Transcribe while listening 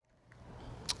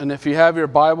And if you have your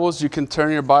Bibles, you can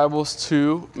turn your Bibles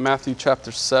to Matthew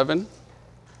chapter 7.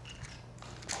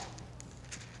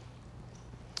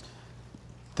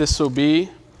 This will be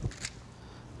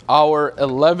our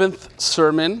 11th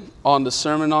sermon on the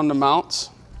Sermon on the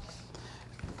Mount,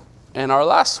 and our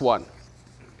last one.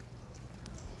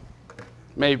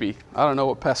 Maybe. I don't know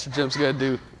what Pastor Jim's going to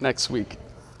do next week.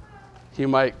 He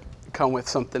might come with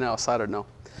something else. I don't know.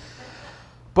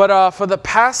 But for the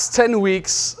past 10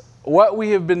 weeks, what we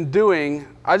have been doing,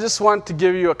 I just want to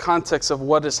give you a context of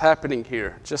what is happening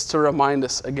here, just to remind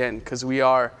us again, because we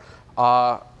are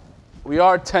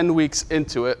 10 weeks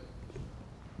into it,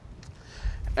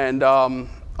 and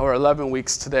or 11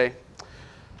 weeks today.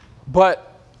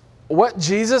 But what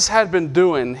Jesus had been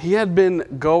doing, he had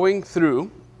been going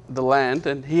through the land,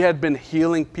 and he had been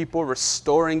healing people,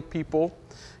 restoring people,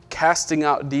 casting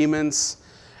out demons,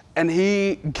 and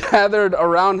he gathered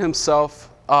around himself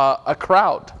a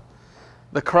crowd.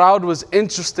 The crowd was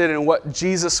interested in what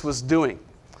Jesus was doing.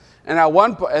 And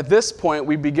at this point,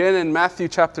 we begin in Matthew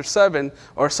chapter 5,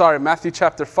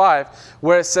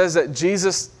 where it says that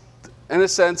Jesus, in a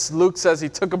sense, Luke says he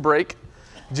took a break.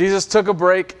 Jesus took a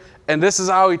break, and this is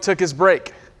how he took his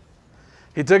break.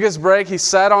 He took his break, he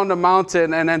sat on the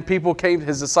mountain, and then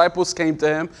his disciples came to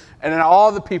him, and then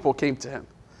all the people came to him.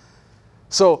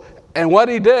 And what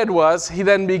he did was, he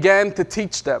then began to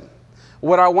teach them.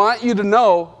 What I want you to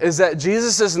know is that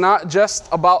Jesus is not just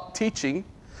about teaching.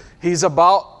 He's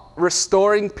about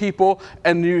restoring people,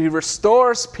 and he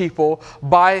restores people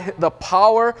by the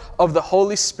power of the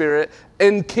Holy Spirit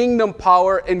in kingdom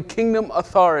power, in kingdom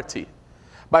authority,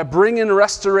 by bringing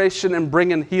restoration and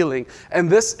bringing healing. And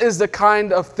this is the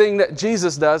kind of thing that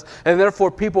Jesus does, and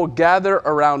therefore people gather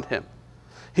around him.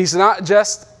 He's not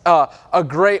just a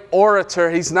great orator.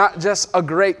 He's not just a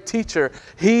great teacher.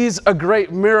 He's a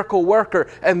great miracle worker.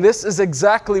 And this is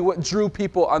exactly what drew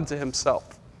people unto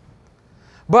himself.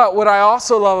 But what I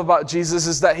also love about Jesus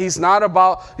is that he's not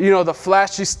about, the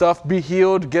flashy stuff, be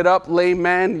healed, get up, lame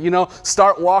man,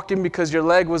 start walking because your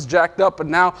leg was jacked up and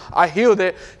now I healed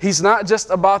it. He's not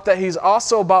just about that. He's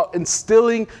also about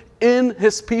instilling in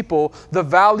his people the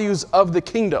values of the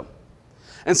kingdom.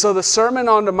 And so the Sermon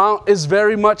on the Mount is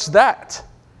very much that.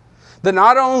 That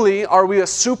not only are we a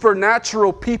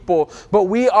supernatural people, but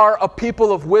we are a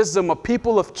people of wisdom, a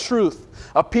people of truth,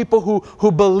 a people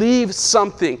who believe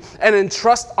something and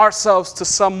entrust ourselves to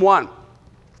someone.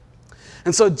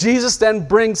 And so Jesus then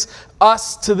brings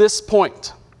us to this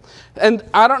point. And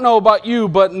I don't know about you,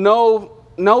 but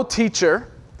no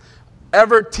teacher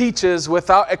ever teaches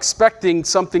without expecting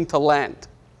something to land,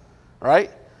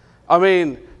 right? I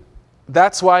mean,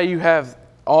 that's why you have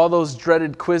all those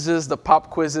dreaded quizzes, the pop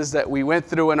quizzes that we went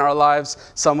through in our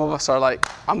lives. Some of us are like,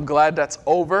 I'm glad that's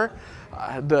over.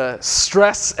 The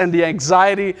stress and the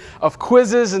anxiety of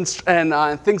quizzes and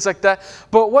things like that.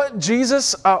 But what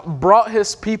Jesus brought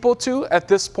his people to at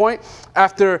this point,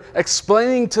 after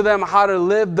explaining to them how to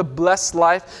live the blessed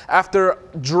life, after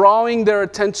drawing their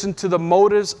attention to the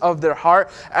motives of their heart,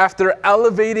 after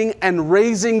elevating and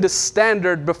raising the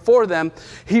standard before them,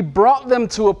 he brought them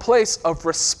to a place of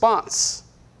response.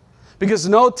 Because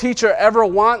no teacher ever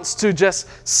wants to just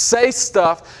say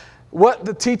stuff. What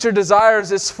the teacher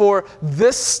desires is for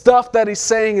this stuff that he's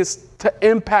saying is to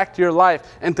impact your life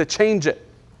and to change it.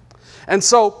 And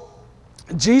so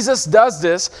Jesus does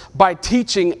this by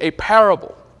teaching a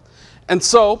parable. And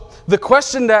so the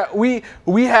question that we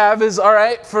have is, all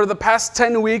right, for the past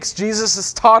 10 weeks, Jesus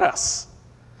has taught us.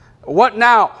 What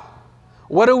now?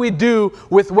 What do we do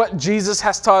with what Jesus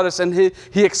has taught us? And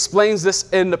he explains this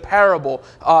in the parable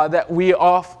that we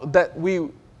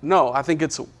know. I think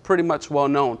it's pretty much well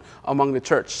known among the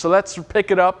church. So let's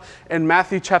pick it up in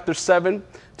Matthew chapter 7,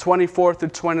 24 through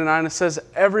 29. It says,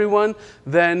 "Everyone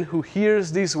then who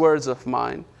hears these words of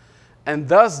mine and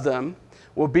does them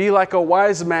will be like a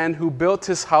wise man who built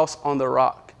his house on the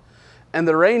rock. And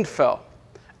the rain fell,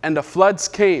 and the floods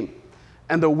came,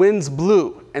 and the winds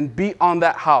blew and beat on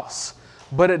that house.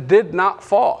 But it did not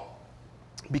fall,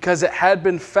 because it had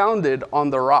been founded on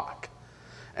the rock.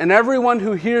 And everyone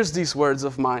who hears these words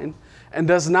of mine and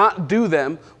does not do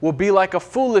them will be like a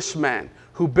foolish man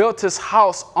who built his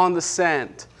house on the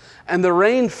sand. And the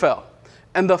rain fell,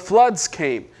 and the floods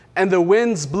came, and the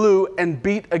winds blew and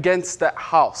beat against that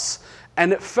house.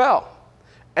 And it fell,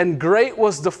 and great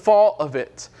was the fall of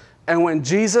it. And when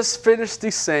Jesus finished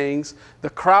these sayings, the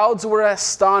crowds were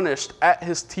astonished at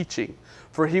his teaching,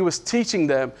 for he was teaching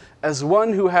them as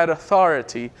one who had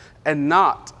authority and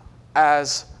not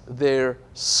as their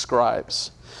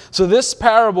scribes." So this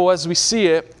parable, as we see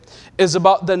it, is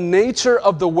about the nature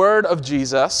of the word of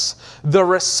Jesus, the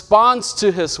response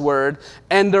to his word,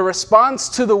 and the response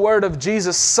to the word of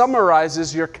Jesus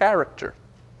summarizes your character,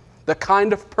 the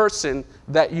kind of person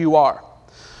that you are.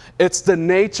 It's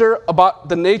about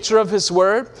the nature of his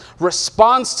word,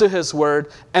 response to his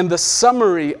word, and the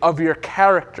summary of your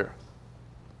character,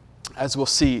 as we'll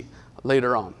see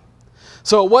later on.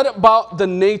 So what about the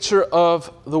nature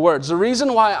of the words? The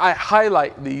reason why I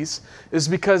highlight these is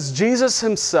because Jesus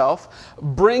himself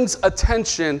brings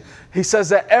attention. He says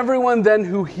that everyone then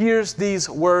who hears these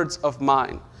words of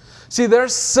mine. See,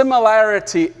 there's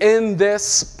similarity in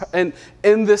this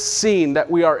scene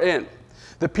that we are in.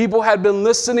 The people had been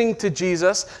listening to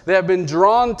Jesus. They have been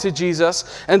drawn to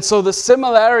Jesus. And so the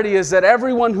similarity is that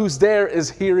everyone who's there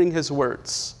is hearing his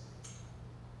words.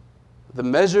 The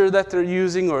measure that they're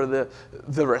using or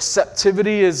the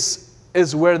receptivity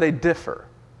is where they differ.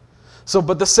 So,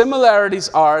 but the similarities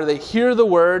are they hear the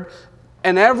word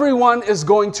and everyone is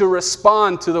going to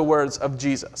respond to the words of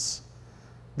Jesus.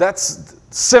 That's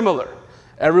similar.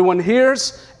 Everyone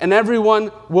hears and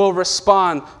everyone will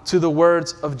respond to the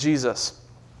words of Jesus.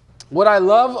 What I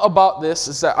love about this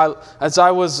is that as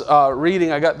I was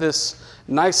reading, I got this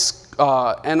nice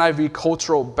NIV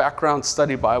Cultural Background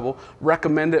Study Bible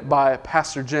recommended by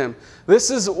Pastor Jim. This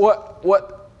is what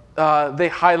they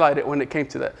highlighted when it came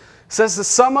to that. It says that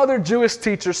some other Jewish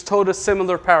teachers told a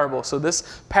similar parable. So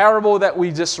this parable that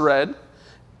we just read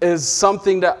is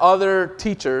something that other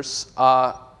teachers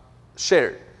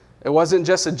shared. It wasn't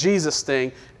just a Jesus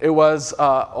thing. It was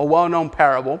a well-known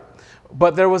parable.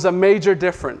 But there was a major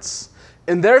difference.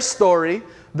 In their story,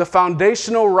 the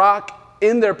foundational rock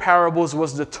in their parables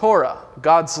was the Torah,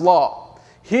 God's law.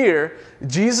 Here,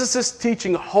 Jesus'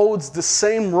 teaching holds the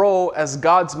same role as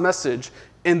God's message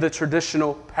in the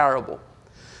traditional parable.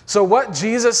 So what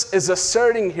Jesus is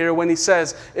asserting here when he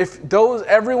says,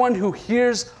 everyone who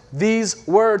hears these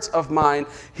words of mine,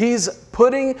 he's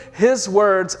putting his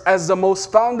words as the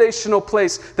most foundational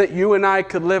place that you and I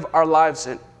could live our lives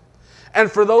in. And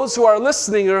for those who are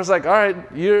listening, it's like, all right,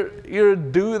 you're a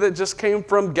dude that just came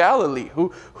from Galilee.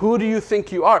 Who do you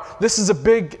think you are? This is a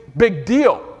big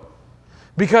deal.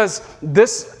 Because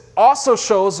this also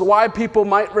shows why people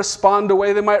might respond the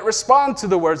way they might respond to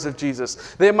the words of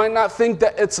Jesus. They might not think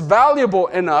that it's valuable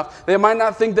enough. They might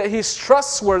not think that he's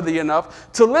trustworthy enough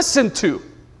to listen to.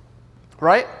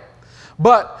 Right?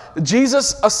 But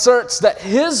Jesus asserts that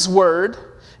his word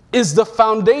is the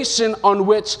foundation on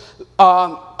which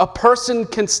a person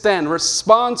can stand,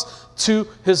 responds to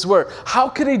his word. How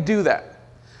could he do that?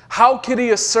 How could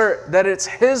he assert that it's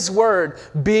his word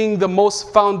being the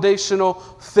most foundational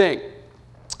thing?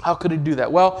 How could he do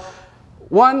that? Well,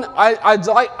 one, I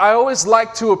always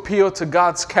like to appeal to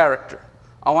God's character.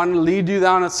 I want to lead you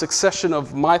down a succession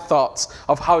of my thoughts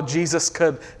of how Jesus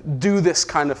could do this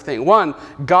kind of thing. One,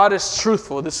 God is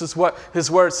truthful. This is what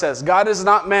his word says. God is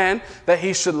not man that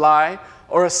he should lie,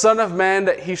 or a son of man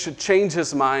that he should change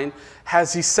his mind.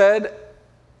 Has he said,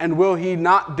 and will he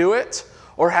not do it?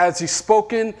 Or has he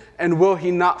spoken, and will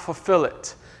he not fulfill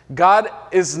it? God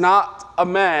is not a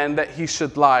man that he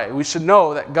should lie. We should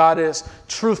know that God is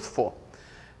truthful.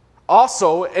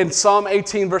 Also, in Psalm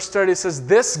 18, verse 30, it says,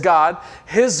 this God,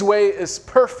 his way is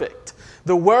perfect.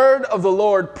 The word of the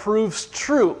Lord proves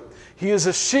true. He is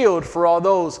a shield for all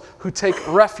those who take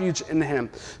refuge in him.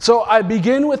 So I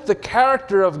begin with the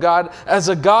character of God as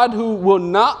a God who will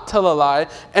not tell a lie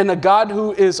and a God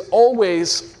who is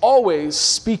always, always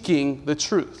speaking the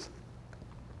truth.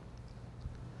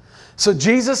 So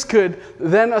Jesus could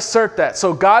then assert that.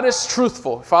 So God is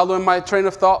truthful. Following my train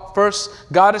of thought, first,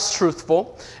 God is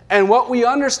truthful. And what we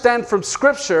understand from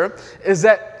Scripture is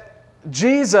that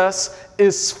Jesus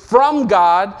is from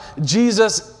God,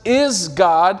 Jesus is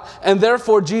God, and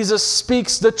therefore Jesus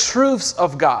speaks the truths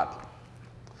of God.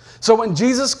 So when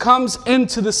Jesus comes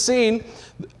into the scene,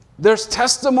 there's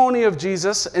testimony of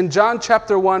Jesus in John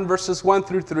chapter 1, verses 1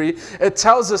 through 3. It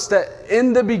tells us that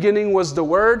in the beginning was the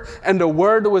Word, and the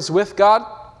Word was with God,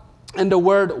 and the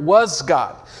Word was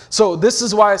God. So this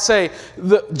is why I say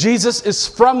Jesus is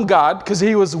from God, because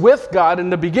he was with God in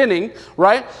the beginning,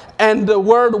 right? And the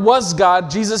Word was God.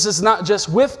 Jesus is not just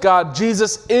with God,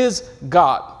 Jesus is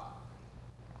God.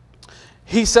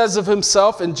 He says of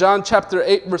himself in John chapter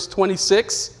 8, verse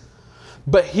 26,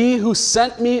 but he who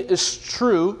sent me is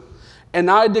true, and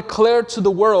I declare to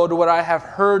the world what I have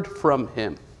heard from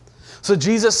him. So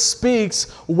Jesus speaks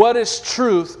what is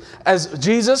truth, as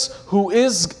Jesus, who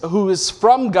is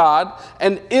from God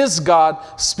and is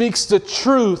God, speaks the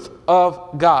truth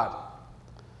of God.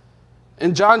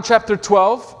 In John chapter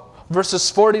 12, verses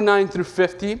 49 through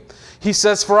 50, he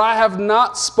says, "For I have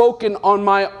not spoken on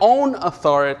my own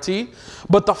authority,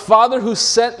 but the Father who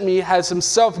sent me has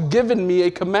himself given me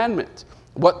a commandment,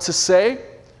 what to say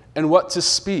and what to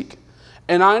speak.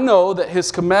 And I know that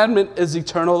his commandment is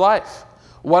eternal life.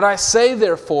 What I say,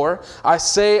 therefore, I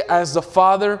say as the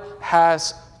Father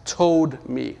has told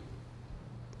me."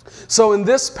 So in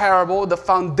this parable, the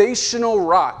foundational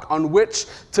rock on which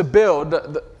to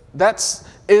build,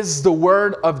 is the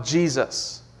word of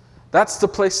Jesus. That's the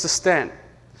place to stand.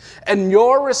 And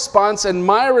your response and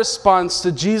my response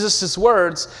to Jesus'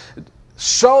 words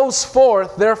shows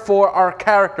forth, therefore, our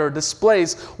character,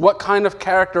 displays what kind of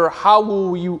character, how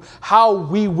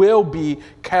we will be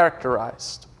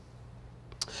characterized.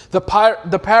 The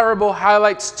parable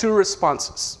highlights two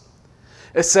responses.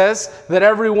 It says that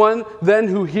everyone then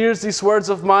who hears these words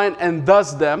of mine and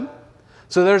does them.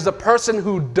 So there's a person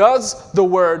who does the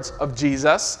words of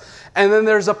Jesus, and then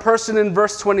there's a person in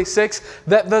verse 26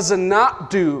 that does not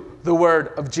do the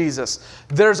word of Jesus.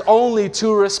 There's only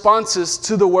two responses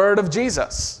to the word of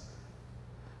Jesus.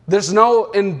 There's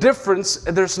no indifference,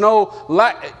 there's no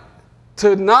lack.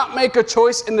 To not make a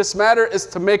choice in this matter is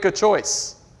to make a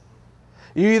choice.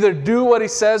 You either do what he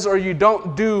says or you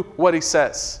don't do what he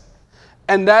says.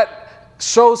 And that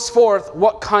shows forth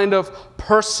what kind of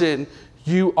person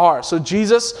you are. So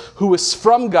Jesus, who is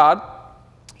from God,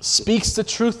 speaks the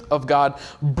truth of God,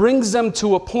 brings them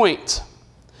to a point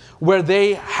where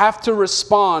they have to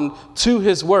respond to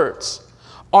his words.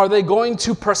 Are they going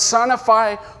to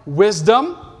personify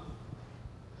wisdom?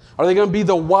 Are they going to be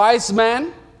the wise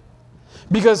man?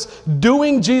 Because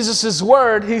doing Jesus'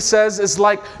 word, he says, is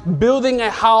like building a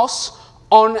house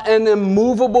on an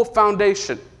immovable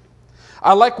foundation.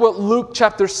 I like what Luke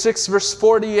chapter 6 verse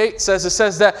 48 says. It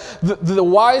says that the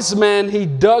wise man, he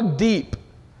dug deep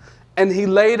and he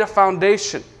laid a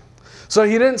foundation. So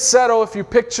he didn't settle, if you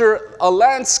picture a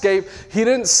landscape, he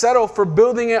didn't settle for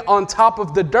building it on top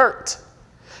of the dirt.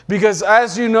 Because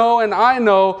as you know and I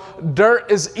know,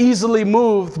 dirt is easily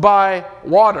moved by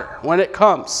water when it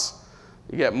comes.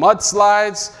 You get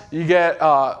mudslides, you get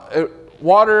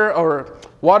water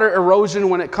erosion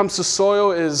when it comes to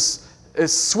soil is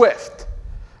swift.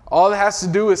 All it has to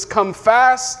do is come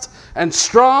fast and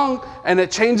strong, and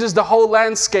it changes the whole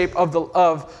landscape of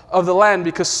the land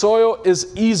because soil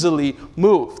is easily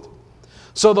moved.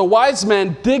 So the wise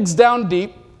man digs down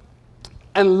deep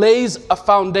and lays a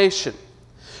foundation.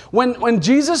 When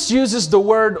Jesus uses the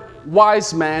word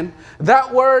wise man,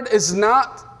 that word is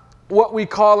not what we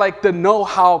call like the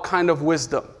know-how kind of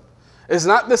wisdom. It's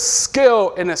not the skill,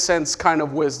 in a sense, kind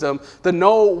of wisdom, the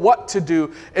know what to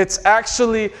do. It's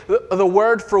actually the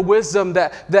word for wisdom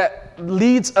that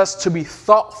leads us to be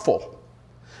thoughtful,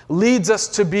 leads us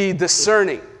to be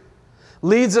discerning,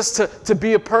 leads us to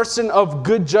be a person of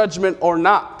good judgment or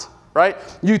not, right?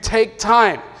 You take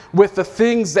time with the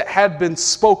things that had been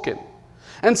spoken.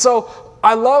 And so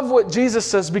I love what Jesus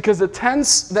says, because the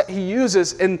tense that he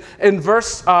uses in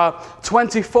verse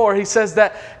 24, he says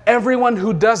that everyone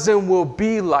who does them will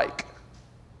be like.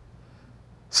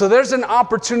 So there's an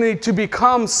opportunity to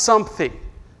become something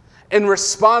in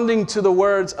responding to the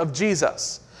words of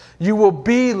Jesus. You will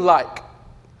be like.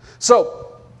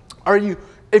 So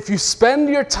if you spend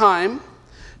your time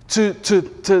to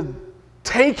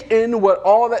take in what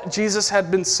all that Jesus had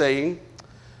been saying,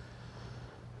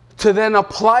 to then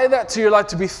apply that to your life,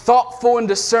 to be thoughtful and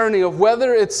discerning of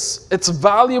whether it's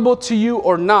valuable to you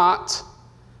or not.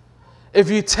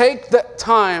 If you take that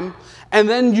time and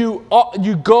then you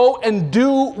go and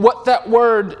do what that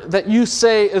word that you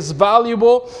say is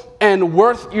valuable and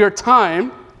worth your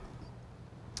time,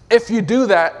 if you do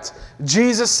that,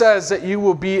 Jesus says that you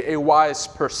will be a wise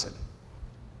person.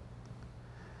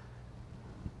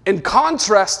 In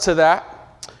contrast to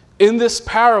that, in this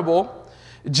parable,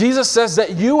 Jesus says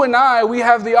that you and I, we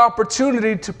have the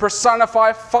opportunity to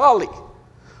personify folly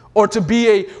or to be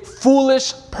a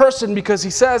foolish person, because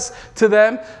he says to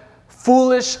them,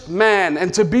 foolish man.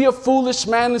 And to be a foolish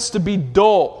man is to be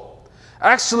dull.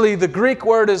 Actually, the Greek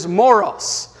word is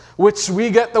moros, which we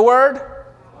get the word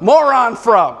moron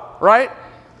from, right?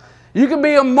 You can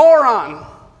be a moron.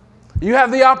 You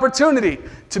have the opportunity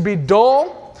to be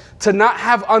dull, to not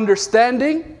have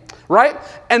understanding, right?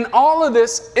 And all of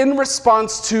this in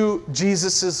response to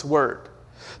Jesus' word.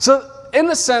 So in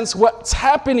a sense, what's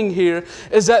happening here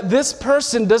is that this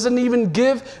person doesn't even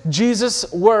give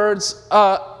Jesus' words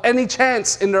any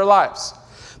chance in their lives.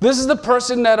 This is the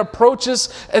person that approaches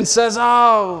and says,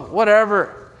 oh,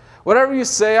 whatever. Whatever you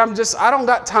say, I don't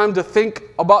got time to think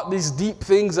about these deep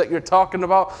things that you're talking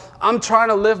about. I'm trying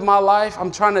to live my life.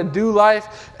 I'm trying to do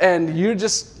life. And you're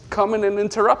just coming and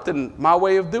interrupting my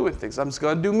way of doing things. I'm just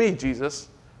going to do me, Jesus.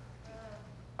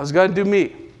 I was going to do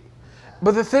me.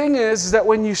 But the thing is that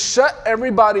when you shut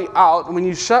everybody out, when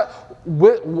you shut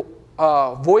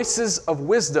voices of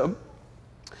wisdom,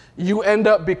 you end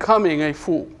up becoming a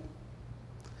fool.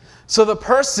 So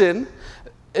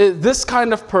this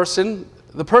kind of person,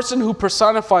 the person who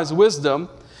personifies wisdom,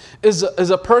 is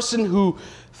a person who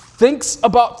thinks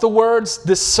about the words,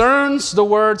 discerns the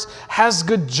words, has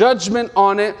good judgment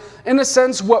on it. In a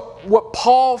sense, what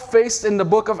Paul faced in the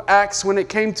book of Acts when it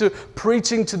came to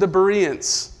preaching to the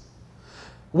Bereans.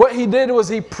 What he did was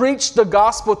he preached the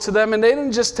gospel to them, and they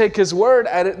didn't just take his word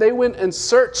at it, they went and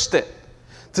searched it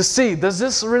to see, does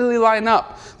this really line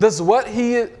up? Does what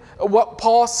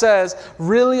Paul says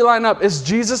really line up? Is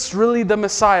Jesus really the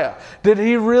Messiah? Did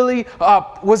he really,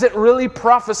 was it really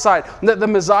prophesied that the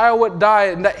Messiah would die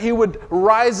and that he would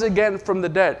rise again from the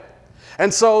dead?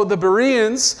 And so the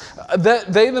Bereans,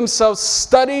 they themselves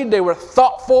studied, they were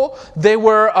thoughtful, they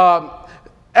were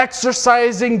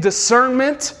exercising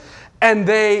discernment, and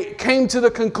they came to the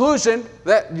conclusion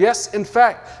that, yes, in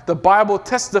fact, the Bible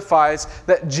testifies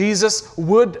that Jesus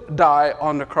would die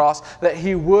on the cross, that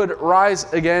he would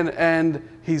rise again, and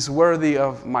he's worthy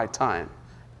of my time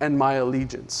and my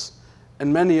allegiance.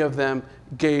 And many of them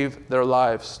gave their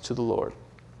lives to the Lord.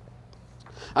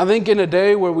 I think in a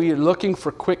day where we are looking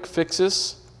for quick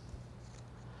fixes,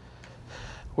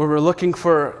 where we're looking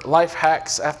for life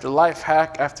hacks after life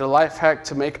hack after life hack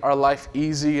to make our life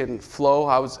easy and flow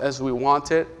as we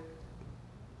want it,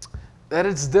 that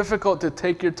it's difficult to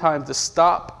take your time to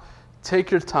stop, take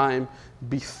your time,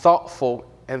 be thoughtful,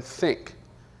 and think.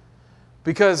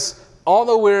 Because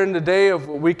although we're in the day of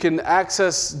we can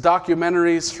access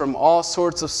documentaries from all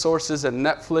sorts of sources and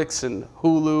Netflix and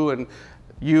Hulu and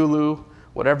Yulu,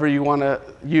 whatever you want to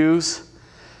use,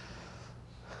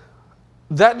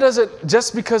 that doesn't,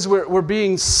 just because we're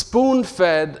being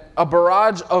spoon-fed a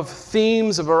barrage of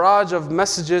themes, a barrage of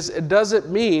messages, it doesn't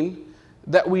mean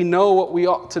that we know what we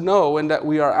ought to know and that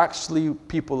we are actually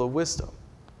people of wisdom.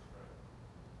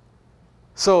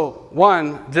 So,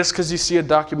 one, just because you see a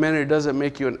documentary doesn't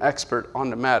make you an expert on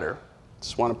the matter.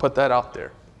 Just want to put that out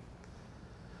there.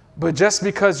 But just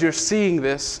because you're seeing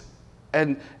this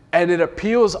and it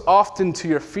appeals often to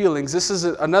your feelings, this is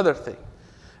another thing.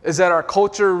 Is that our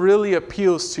culture really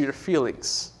appeals to your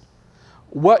feelings,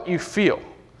 what you feel.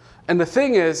 And the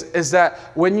thing is that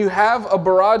when you have a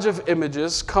barrage of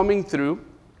images coming through,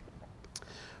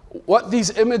 what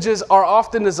these images are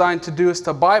often designed to do is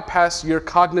to bypass your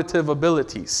cognitive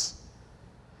abilities.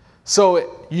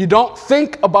 So you don't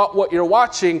think about what you're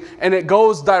watching, and it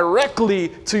goes directly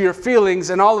to your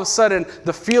feelings, and all of a sudden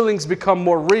the feelings become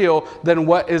more real than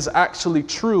what is actually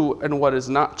true and what is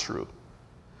not true.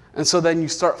 And so then you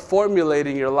start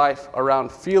formulating your life around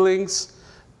feelings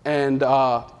and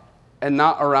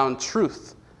not around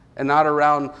truth and not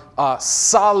around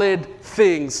solid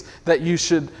things that you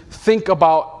should think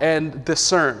about and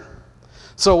discern.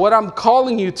 So what I'm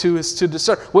calling you to is to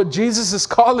discern. What Jesus is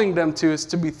calling them to is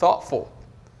to be thoughtful.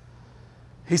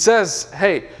 He says,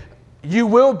 hey, you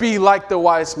will be like the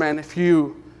wise man if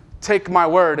you take my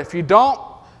word. If you don't,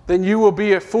 then you will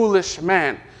be a foolish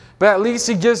man. But at least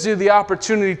he gives you the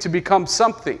opportunity to become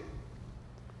something.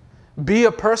 Be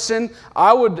a person.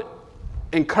 I would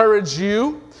encourage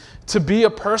you to be a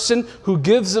person who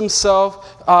gives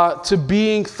himself to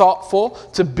being thoughtful,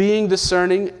 to being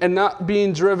discerning, and not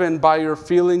being driven by your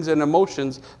feelings and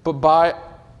emotions, but by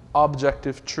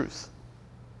objective truth.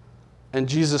 And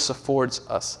Jesus affords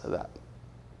us that.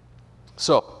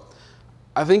 So,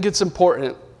 I think it's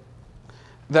important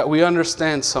that we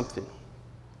understand something.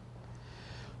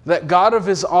 That God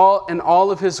in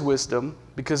all of his wisdom,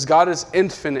 because God is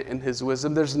infinite in his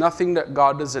wisdom, there's nothing that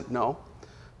God doesn't know.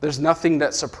 There's nothing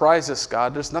that surprises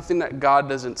God. There's nothing that God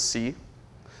doesn't see.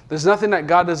 There's nothing that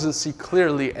God doesn't see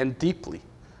clearly and deeply.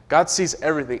 God sees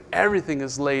everything. Everything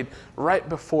is laid right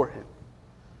before him.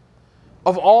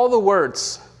 Of all the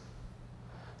words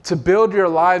to build your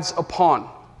lives upon,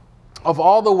 of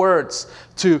all the words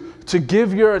to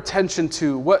give your attention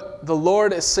to, what the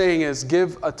Lord is saying is,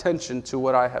 give attention to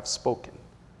what I have spoken.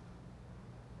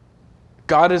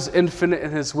 God is infinite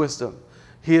in his wisdom.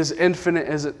 He is infinite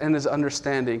in his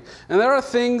understanding. And there are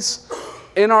things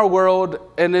in our world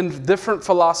and in different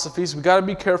philosophies. We got to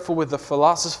be careful with the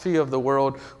philosophy of the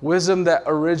world. Wisdom that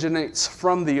originates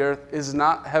from the earth is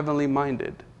not heavenly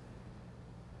minded.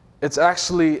 It's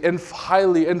actually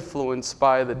highly influenced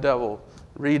by the devil.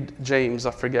 Read James,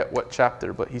 I forget what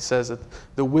chapter, but he says that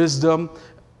the wisdom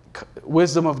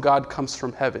wisdom of God comes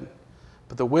from heaven,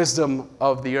 but the wisdom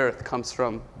of the earth comes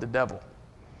from the devil.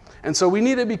 And so we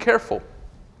need to be careful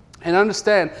and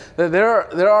understand that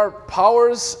there are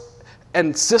powers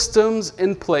and systems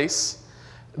in place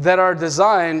that are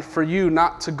designed for you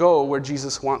not to go where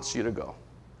Jesus wants you to go.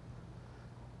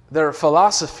 There are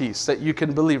philosophies that you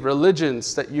can believe,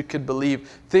 religions that you could believe,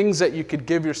 things that you could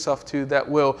give yourself to that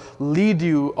will lead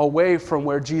you away from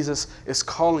where Jesus is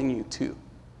calling you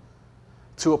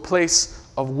to a place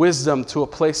of wisdom, to a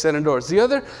place that endures.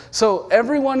 So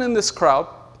everyone in this crowd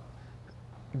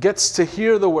gets to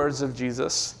hear the words of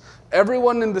Jesus.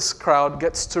 Everyone in this crowd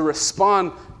gets to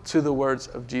respond to the words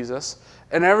of Jesus.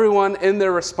 And everyone in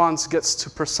their response gets to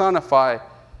personify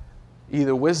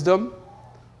either wisdom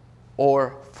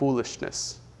or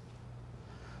foolishness.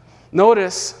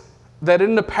 Notice that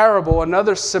in the parable,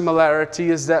 another similarity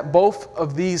is that both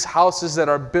of these houses that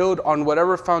are built on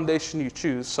whatever foundation you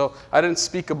choose. So I didn't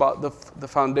speak about the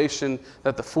foundation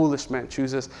that the foolish man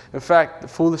chooses. In fact, the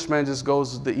foolish man just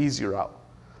goes the easy route.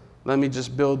 Let me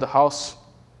just build the house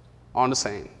on the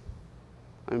sand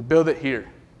and build it here.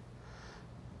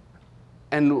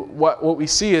 And what we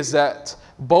see is that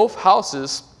both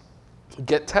houses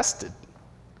get tested.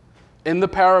 In the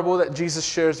parable that Jesus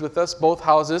shares with us, both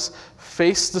houses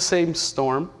face the same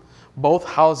storm. Both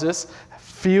houses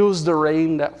feels the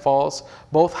rain that falls.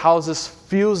 Both houses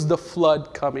feels the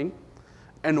flood coming.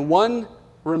 And one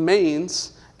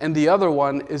remains and the other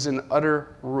one is in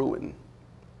utter ruin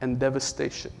and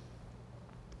devastation.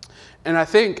 And I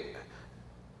think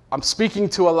I'm speaking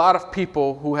to a lot of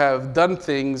people who have done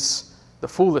things the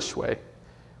foolish way,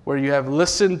 where you have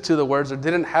listened to the words or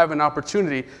didn't have an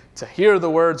opportunity to hear the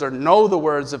words or know the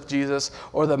words of Jesus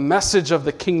or the message of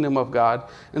the kingdom of God.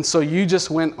 And so you just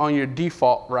went on your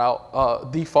default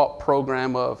route, default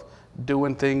program of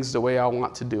doing things the way I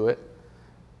want to do it.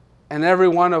 And every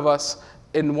one of us,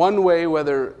 in one way,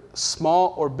 whether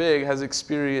small or big, has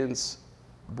experienced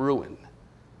ruin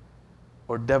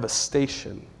or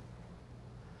devastation.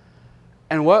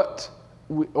 And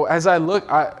as I look,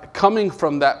 coming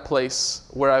from that place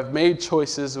where I've made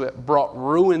choices that brought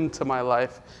ruin to my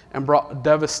life and brought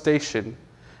devastation,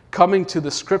 coming to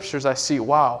the scriptures, I see,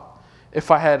 wow,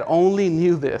 if I had only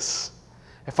knew this,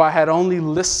 if I had only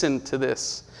listened to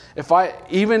this,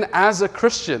 even as a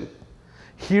Christian,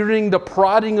 hearing the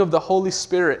prodding of the Holy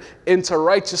Spirit into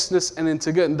righteousness and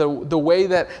into good, the way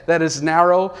that is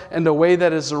narrow and the way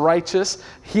that is righteous,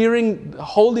 hearing the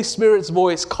Holy Spirit's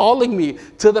voice calling me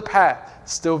to the path,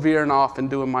 still veering off and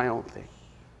doing my own thing,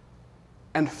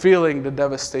 and feeling the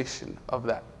devastation of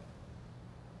that.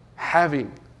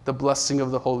 Having the blessing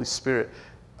of the Holy Spirit,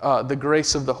 the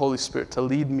grace of the Holy Spirit to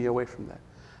lead me away from that.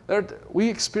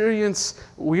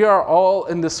 We are all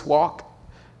in this walk,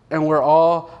 and we're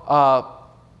all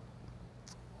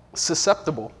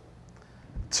susceptible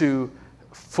to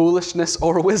foolishness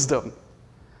or wisdom.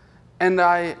 And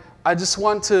I just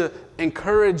want to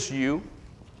encourage you.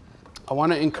 I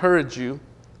want to encourage you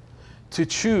to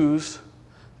choose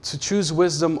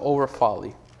wisdom over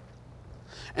folly.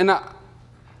 And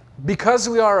because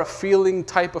we are a feeling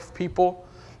type of people,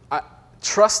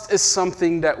 trust is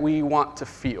something that we want to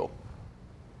feel.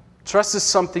 Trust is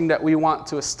something that we want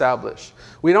to establish.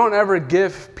 We don't ever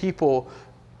give people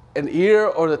an ear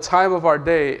or the time of our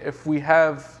day if we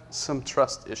have some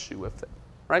trust issue with it,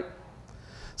 right?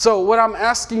 So what I'm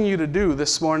asking you to do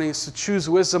this morning is to choose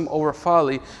wisdom over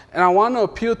folly. And I want to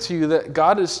appeal to you that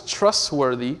God is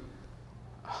trustworthy.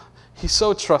 He's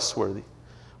so trustworthy.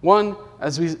 One,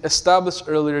 as we established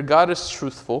earlier, God is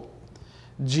truthful.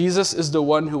 Jesus is the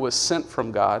one who was sent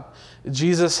from God.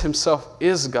 Jesus himself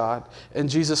is God. And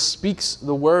Jesus speaks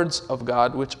the words of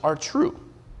God, which are true.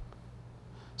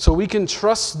 So we can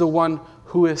trust the one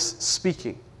who is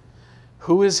speaking.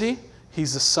 Who is he?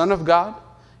 He's the Son of God.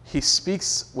 He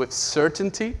speaks with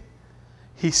certainty.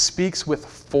 He speaks with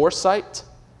foresight.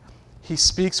 He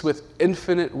speaks with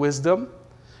infinite wisdom.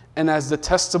 And as the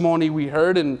testimony we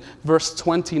heard in verse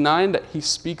 29, that he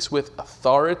speaks with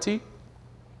authority.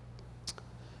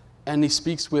 And he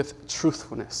speaks with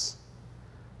truthfulness.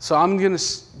 So I'm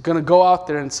gonna go out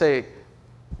there and say,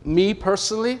 me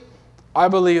personally, I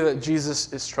believe that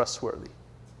Jesus is trustworthy.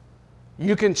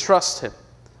 You can trust him.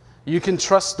 You can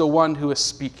trust the one who is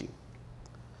speaking.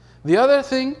 The other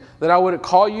thing that I would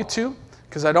call you to,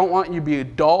 because I don't want you to be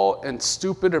dull and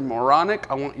stupid or moronic,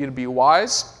 I want you to be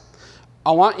wise.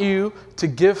 I want you to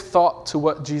give thought to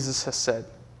what Jesus has said.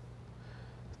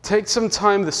 Take some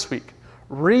time this week.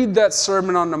 Read that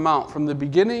Sermon on the Mount from the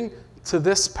beginning to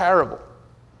this parable.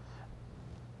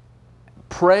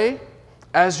 Pray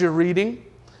as you're reading.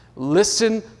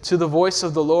 Listen to the voice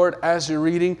of the Lord as you're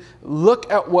reading.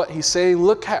 Look at what he's saying.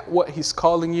 Look at what he's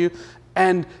calling you.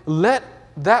 And let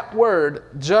that word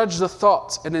judge the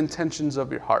thoughts and intentions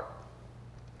of your heart,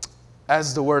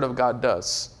 as the word of God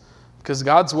does. Because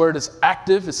God's word is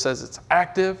active. It says it's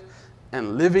active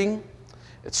and living.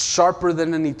 It's sharper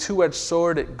than any two-edged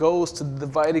sword. It goes to the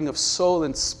dividing of soul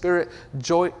and spirit,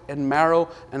 joint and marrow.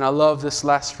 And I love this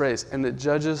last phrase. And it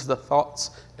judges the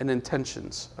thoughts and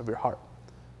intentions of your heart.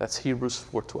 That's Hebrews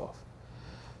 4:12.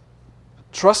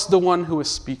 Trust the one who is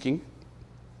speaking.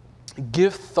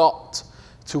 Give thought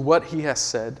to what he has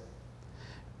said.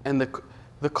 And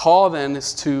the call then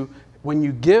is to, when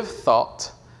you give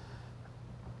thought,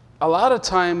 a lot of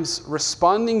times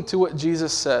responding to what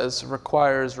Jesus says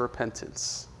requires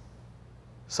repentance.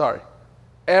 Sorry,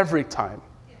 every time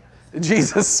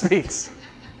Jesus speaks,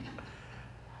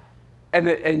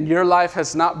 and your life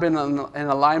has not been in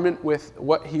alignment with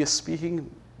what he is speaking,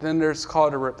 then there's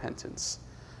called a repentance.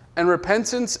 And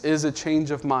repentance is a change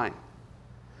of mind.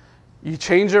 You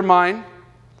change your mind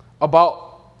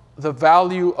about the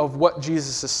value of what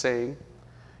Jesus is saying.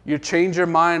 You change your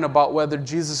mind about whether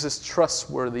Jesus is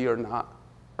trustworthy or not,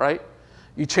 right?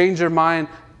 You change your mind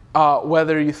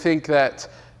whether you think that,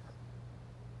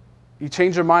 you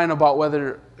change your mind about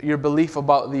whether your belief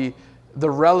about the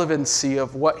relevancy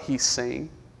of what he's saying,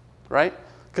 right?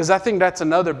 Because I think that's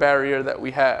another barrier that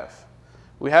we have.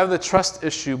 We have the trust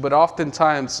issue, but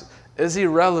oftentimes, is he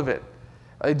relevant?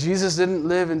 Like, Jesus didn't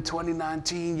live in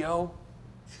 2019, yo.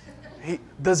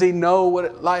 Does he know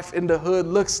what life in the hood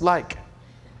looks like?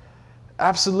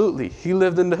 Absolutely. He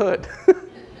lived in the hood.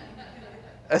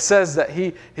 It says that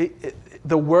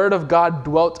the word of God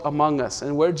dwelt among us.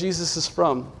 And where Jesus is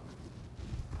from,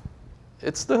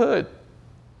 it's the hood.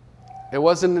 It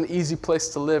wasn't an easy place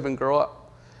to live and grow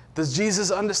up. Does Jesus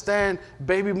understand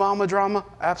baby mama drama?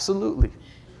 Absolutely.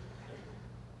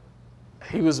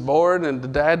 He was born and the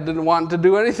dad didn't want to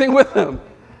do anything with him.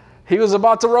 He was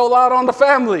about to roll out on the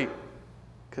family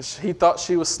because he thought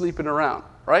she was sleeping around,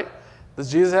 right? Does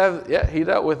Jesus have, yeah, he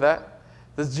dealt with that.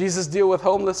 Does Jesus deal with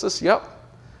homelessness? Yep.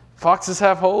 Foxes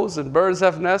have holes and birds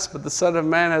have nests, but the Son of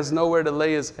Man has nowhere to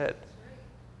lay his head.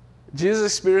 Jesus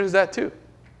experienced that too.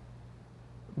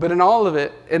 But in all of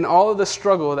it, in all of the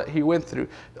struggle that he went through,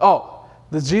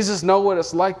 does Jesus know what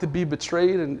it's like to be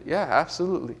betrayed? And yeah,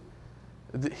 absolutely.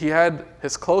 He had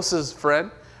his closest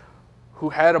friend who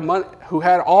had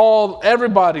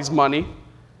everybody's money,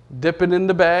 dipping in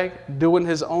the bag, doing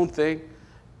his own thing.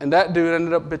 And that dude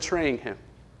ended up betraying him.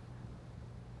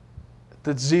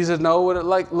 Does Jesus know what it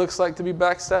looks like to be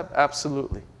backstabbed?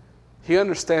 Absolutely. He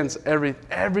understands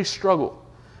every struggle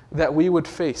that we would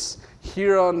face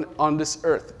here on this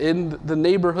earth, in the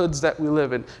neighborhoods that we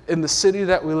live in the city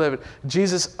that we live in.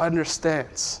 Jesus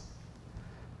understands.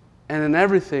 And in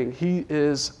everything,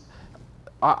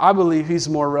 I believe he's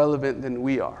more relevant than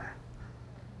we are.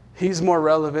 He's more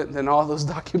relevant than all those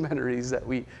documentaries that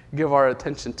we give our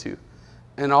attention to.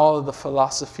 And all of the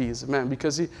philosophies, man,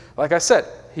 because he, like I said,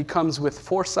 he comes with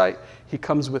foresight, he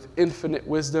comes with infinite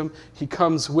wisdom, he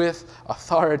comes with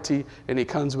authority, and he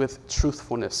comes with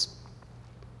truthfulness.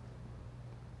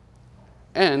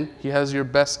 And he has your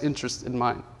best interest in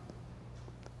mind.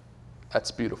 That's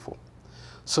beautiful.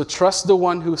 So trust the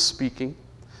one who is speaking,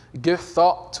 give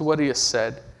thought to what he has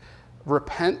said,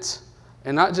 repent,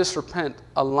 and not just repent,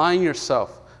 align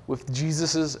yourself with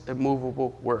Jesus'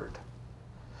 immovable word.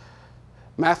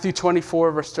 Matthew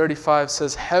 24, verse 35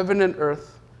 says, heaven and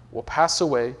earth will pass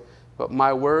away, but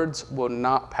my words will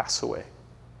not pass away.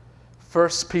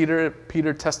 First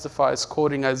Peter testifies,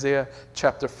 quoting Isaiah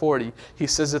chapter 40. He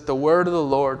says that the word of the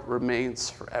Lord remains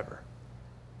forever.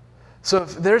 So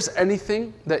if there's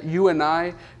anything that you and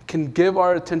I can give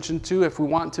our attention to, if we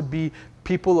want to be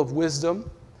people of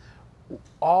wisdom,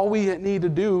 all we need to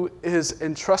do is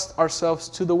entrust ourselves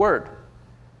to the word.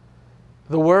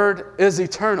 The word is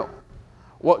eternal.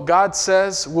 What God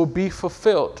says will be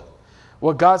fulfilled.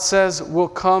 What God says will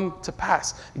come to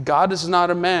pass. God is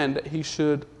not a man that he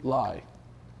should lie.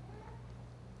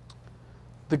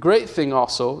 The great thing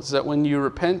also is that when you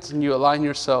repent and you align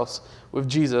yourselves with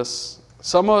Jesus,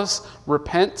 some of us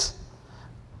repent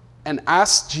and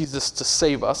ask Jesus to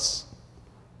save us.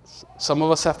 Some of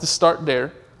us have to start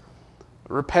there.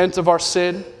 Repent of our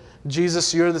sin.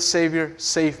 Jesus, you're the Savior.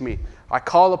 Save me. I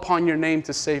call upon your name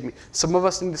to save me. Some of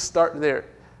us need to start there.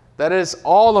 That is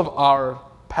all of our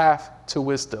path to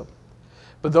wisdom.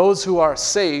 But those who are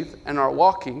saved and are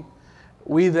walking,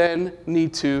 we then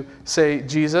need to say,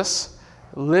 Jesus,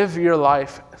 live your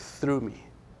life through me.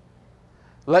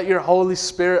 Let your Holy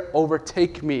Spirit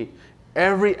overtake me,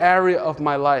 every area of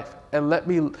my life, and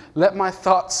let my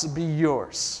thoughts be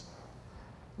yours.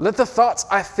 Let the thoughts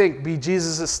I think be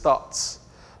Jesus' thoughts.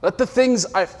 Let the things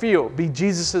I feel be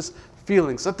Jesus'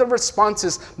 feelings. Let the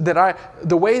responses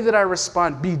the way that I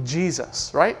respond be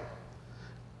Jesus, right?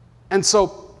 And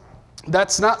so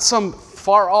that's not some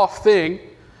far off thing.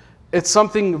 It's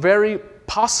something very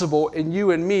possible in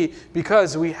you and me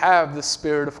because we have the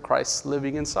Spirit of Christ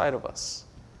living inside of us.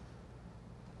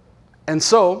 And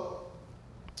so,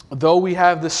 though we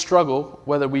have this struggle,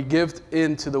 whether we give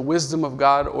in to the wisdom of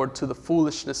God or to the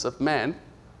foolishness of man,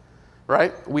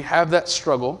 right? We have that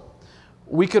struggle.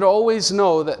 We could always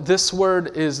know that this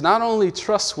word is not only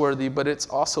trustworthy, but it's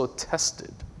also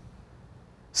tested.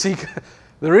 See,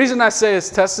 the reason I say it's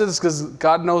tested is because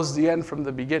God knows the end from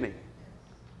the beginning.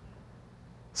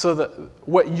 So that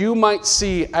what you might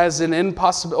see as an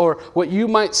impossible, or what you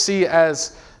might see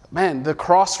as, man, the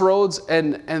crossroads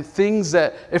and things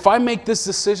that, if I make this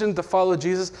decision to follow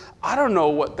Jesus, I don't know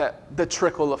what the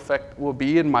trickle effect will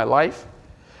be in my life.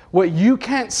 What you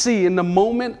can't see in the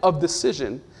moment of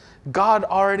decision, God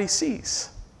already sees.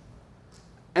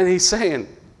 And he's saying,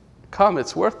 come,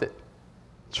 it's worth it.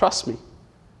 Trust me.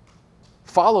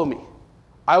 Follow me.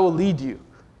 I will lead you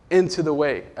into the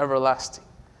way everlasting.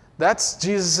 That's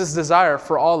Jesus' desire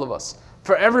for all of us,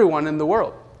 for everyone in the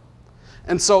world.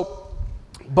 And so,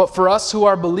 but for us who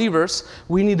are believers,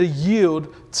 we need to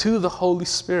yield to the Holy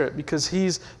Spirit because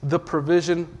he's the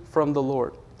provision from the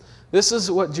Lord. This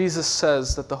is what Jesus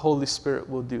says that the Holy Spirit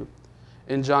will do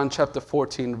in John chapter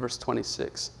 14, verse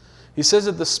 26. He says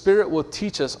that the Spirit will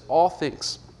teach us all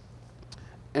things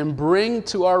and bring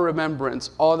to our remembrance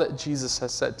all that Jesus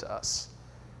has said to us.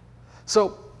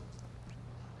 So,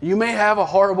 you may have a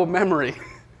horrible memory.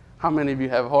 How many of you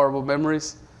have horrible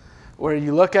memories? Where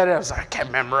you look at it, I was like, I can't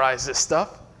memorize this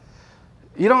stuff.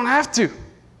 You don't have to.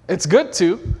 It's good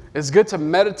to. It's good to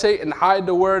meditate and hide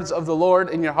the words of the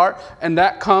Lord in your heart. And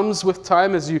that comes with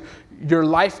time as your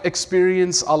life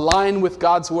experience align with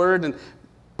God's word and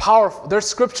powerful. There's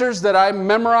scriptures that I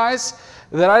memorize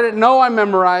that I didn't know I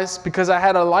memorized because I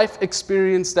had a life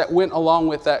experience that went along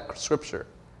with that scripture,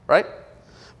 right?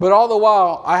 But all the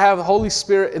while, I have the Holy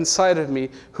Spirit inside of me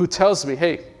who tells me,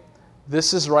 hey,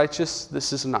 this is righteous,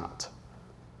 this is not.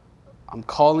 I'm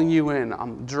calling you in.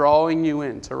 I'm drawing you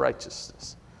into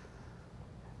righteousness.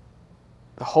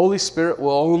 The Holy Spirit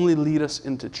will only lead us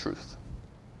into truth.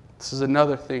 This is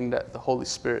another thing that the Holy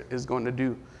Spirit is going to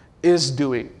do, is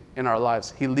doing in our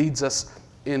lives. He leads us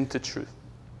into truth.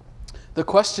 The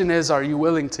question is, are you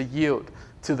willing to yield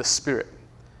to the Spirit?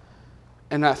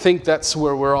 And I think that's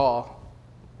where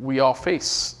we all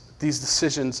face these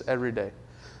decisions every day.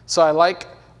 So I like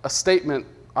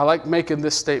making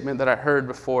this statement that I heard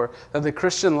before, that the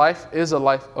Christian life is a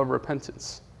life of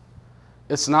repentance.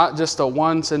 It's not just a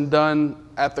once and done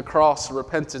at the cross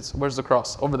repentance. Where's the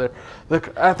cross? Over there.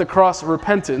 At the cross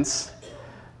repentance.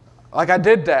 Like I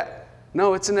did that.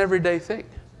 No, it's an everyday thing.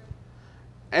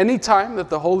 Anytime that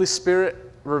the Holy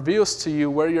Spirit reveals to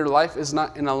you where your life is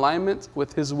not in alignment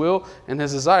with His will and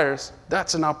His desires,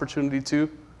 that's an opportunity to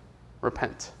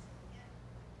repent.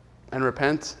 And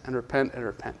repent and repent and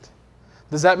repent.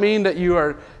 Does that mean that you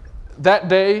are, that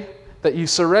day that you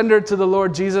surrendered to the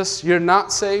Lord Jesus, you're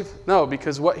not saved? No,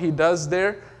 because what He does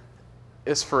there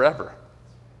is forever.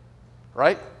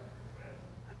 Right?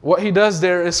 What He does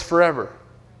there is forever.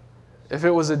 If it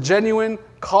was a genuine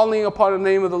calling upon the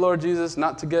name of the Lord Jesus,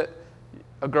 not to get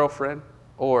a girlfriend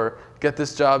or get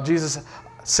this job, Jesus,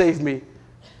 save me.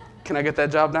 Can I get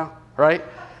that job now? Right?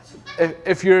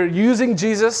 If you're using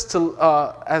Jesus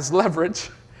as leverage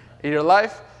in your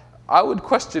life, I would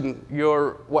question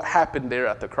what happened there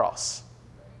at the cross.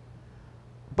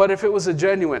 But if it was a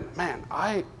genuine, man,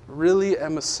 I really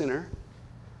am a sinner.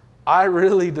 I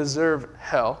really deserve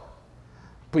hell.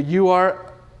 But you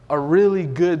are a really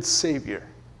good Savior.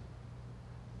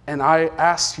 And I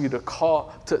ask you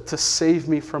to save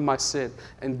me from my sin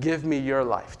and give me your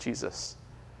life, Jesus.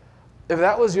 If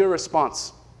that was your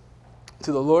response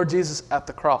to the Lord Jesus at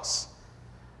the cross,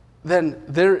 then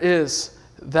there is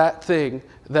that thing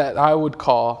that I would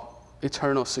call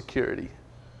eternal security.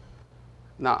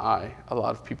 Not I. A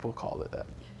lot of people call it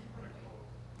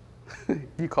that.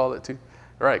 You call it too?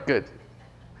 All right, good.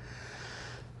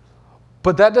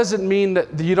 But that doesn't mean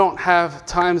that you don't have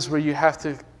times where you have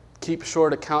to keep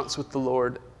short accounts with the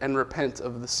Lord and repent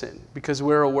of the sin, because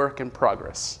we're a work in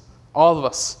progress. All of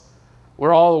us.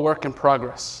 We're all a work in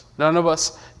progress. None of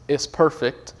us is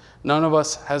perfect. None of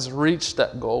us has reached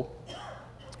that goal,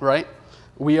 right?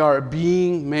 We are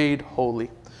being made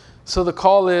holy. So the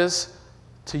call is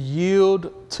to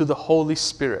yield to the Holy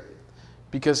Spirit,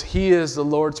 because He is the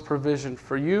Lord's provision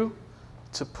for you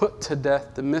to put to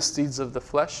death the misdeeds of the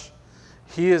flesh.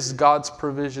 He is God's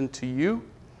provision to you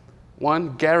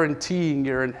one, guaranteeing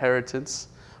your inheritance,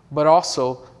 but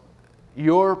also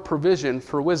your provision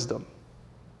for wisdom.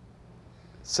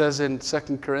 It says in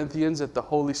 2 Corinthians that the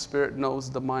Holy Spirit knows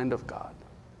the mind of God.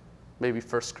 Maybe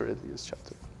 1 Corinthians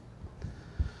chapter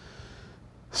 1.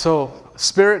 So,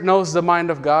 Spirit knows the mind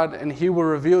of God, and He will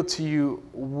reveal to you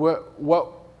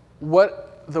what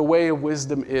the way of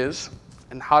wisdom is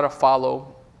and how to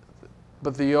follow.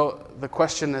 But the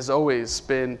question has always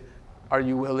been, are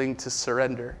you willing to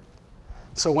surrender?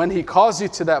 So when He calls you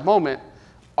to that moment,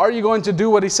 are you going to do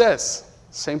what He says?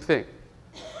 Same thing.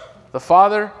 The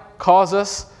Father calls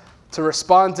us to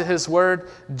respond to His word.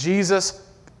 Jesus,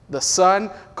 the Son,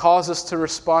 calls us to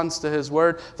respond to His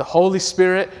word. The Holy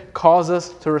Spirit calls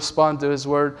us to respond to His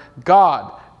word.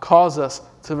 God calls us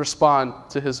to respond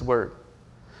to His word.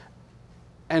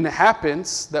 And it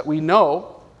happens that we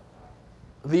know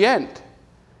the end.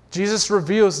 Jesus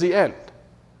reveals the end.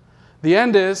 The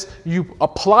end is you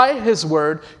apply His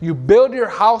word, you build your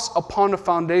house upon a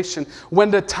foundation. When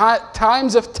the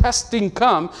times of testing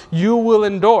come, you will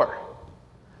endure.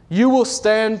 You will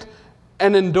stand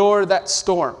and endure that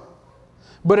storm.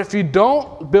 But if you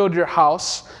don't build your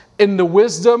house in the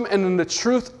wisdom and in the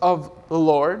truth of the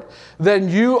Lord, then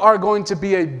you are going to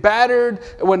be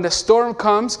when the storm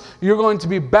comes, you're going to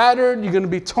be battered, you're going to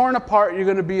be torn apart, you're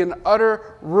going to be in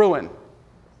utter ruin.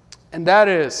 And that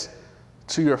is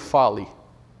to your folly.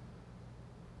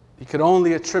 You can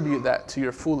only attribute that to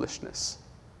your foolishness.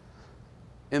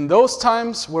 In those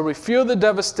times where we feel the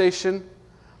devastation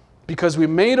because we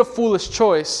made a foolish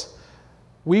choice,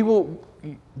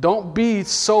 don't be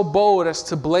so bold as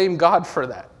to blame God for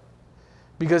that,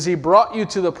 because He brought you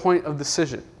to the point of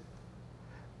decision.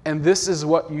 And this is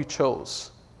what you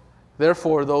chose.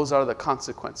 Therefore, those are the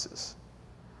consequences.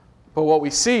 But what we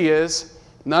see is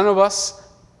none of us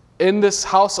in this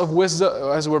house of wisdom,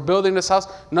 as we're building this house,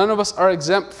 none of us are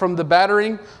exempt from the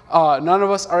battering. None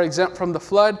of us are exempt from the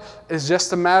flood. It's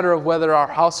just a matter of whether our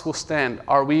house will stand.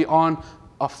 Are we on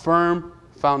a firm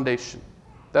foundation?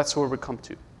 That's where we come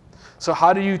to. So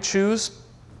how do you choose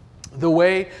the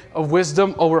way of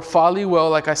wisdom over folly? Well,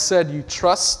 like I said, you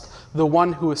trust the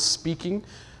one who is speaking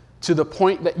to the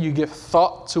point that you give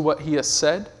thought to what he has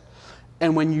said.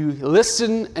 And when you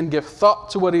listen and give thought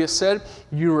to what he has said,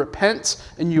 you repent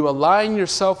and you align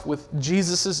yourself with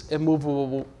Jesus'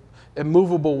 immovable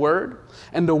word.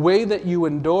 And the way that you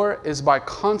endure is by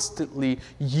constantly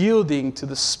yielding to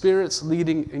the Spirit's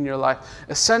leading in your life.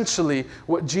 Essentially,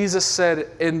 what Jesus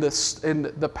said in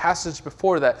the passage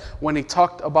before that, when he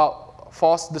talked about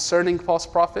discerning false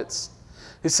prophets,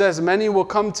 he says, many will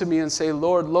come to me and say,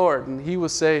 Lord, Lord. And he will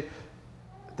say,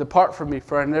 depart from me,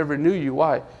 for I never knew you.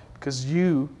 Why? Because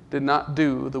you did not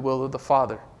do the will of the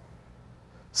Father.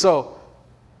 So,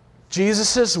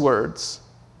 Jesus' words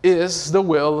is the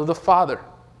will of the Father.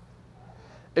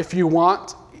 If you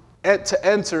want to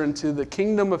enter into the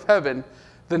kingdom of heaven,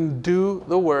 then do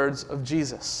the words of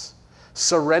Jesus.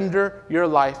 Surrender your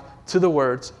life to the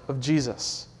words of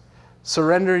Jesus.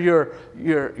 Surrender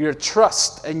your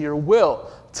trust and your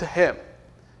will to Him,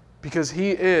 because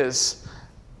He is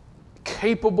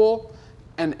capable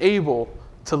and able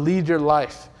to lead your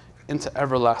life into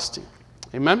everlasting.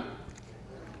 Amen?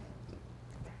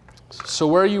 So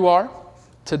where you are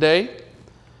today,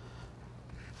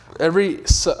 we're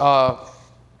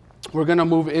going to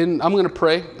move in. I'm going to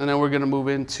pray, and then we're going to move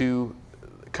into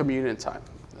communion time.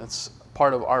 That's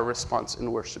part of our response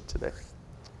in worship today.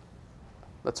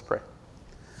 Let's pray.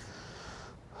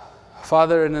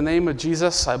 Father, in the name of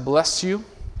Jesus, I bless you,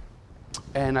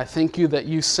 and I thank you that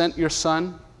you sent your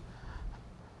Son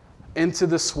into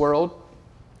this world.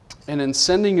 And in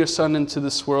sending your Son into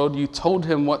this world, you told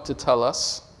him what to tell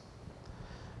us.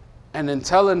 And in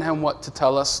telling him what to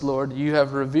tell us, Lord, you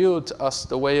have revealed to us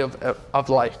the way of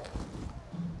life.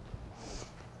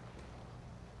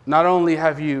 Not only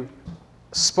have you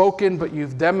spoken, but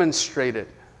you've demonstrated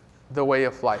the way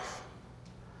of life.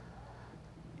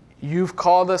 You've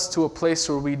called us to a place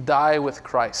where we die with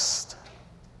Christ.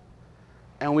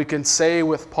 And we can say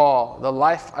with Paul, the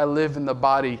life I live in the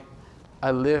body, I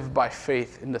live by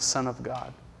faith in the Son of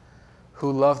God,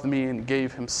 who loved me and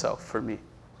gave himself for me.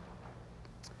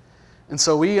 And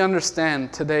so we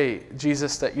understand today,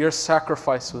 Jesus, that your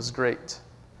sacrifice was great.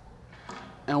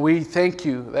 And we thank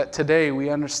you that today we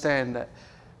understand that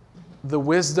the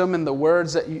wisdom and the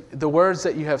words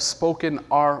that you have spoken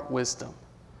are wisdom.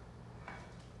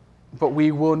 But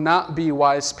we will not be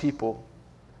wise people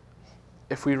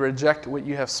if we reject what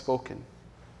you have spoken.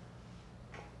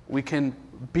 We can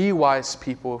be wise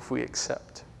people if we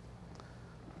accept.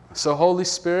 So Holy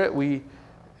Spirit, we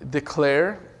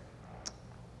declare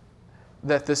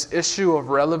that this issue of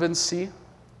relevancy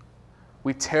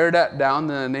We tear that down in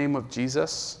the name of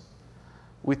Jesus.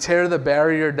 We tear the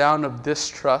barrier down of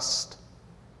distrust.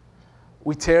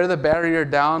 We tear the barrier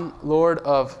down, Lord,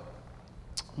 of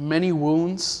many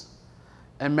wounds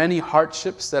and many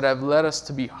hardships that have led us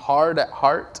to be hard at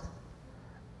heart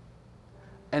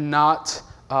and not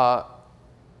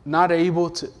able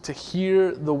to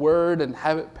hear the word and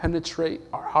have it penetrate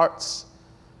our hearts.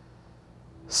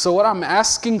 So what I'm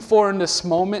asking for in this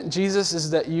moment, Jesus, is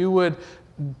that you would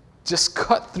just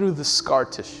cut through the scar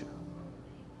tissue.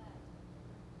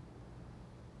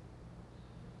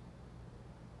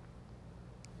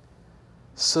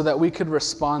 So that we could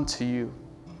respond to you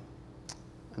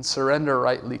and surrender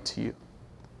rightly to you,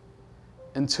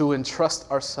 and to entrust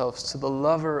ourselves to the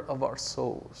lover of our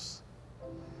souls.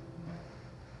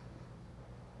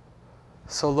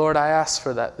 So Lord, I ask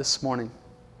for that this morning.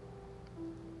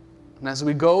 And as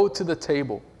we go to the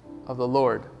table of the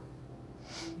Lord,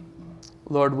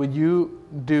 Lord, would you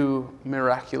do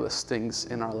miraculous things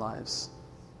in our lives?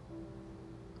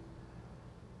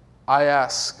 I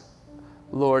ask,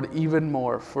 Lord, even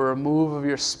more for a move of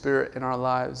your Spirit in our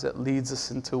lives that leads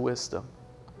us into wisdom,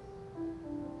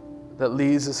 that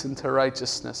leads us into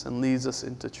righteousness and leads us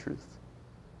into truth.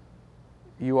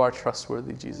 You are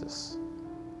trustworthy, Jesus.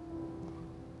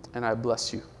 And I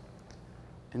bless you.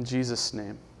 In Jesus'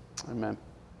 name, amen.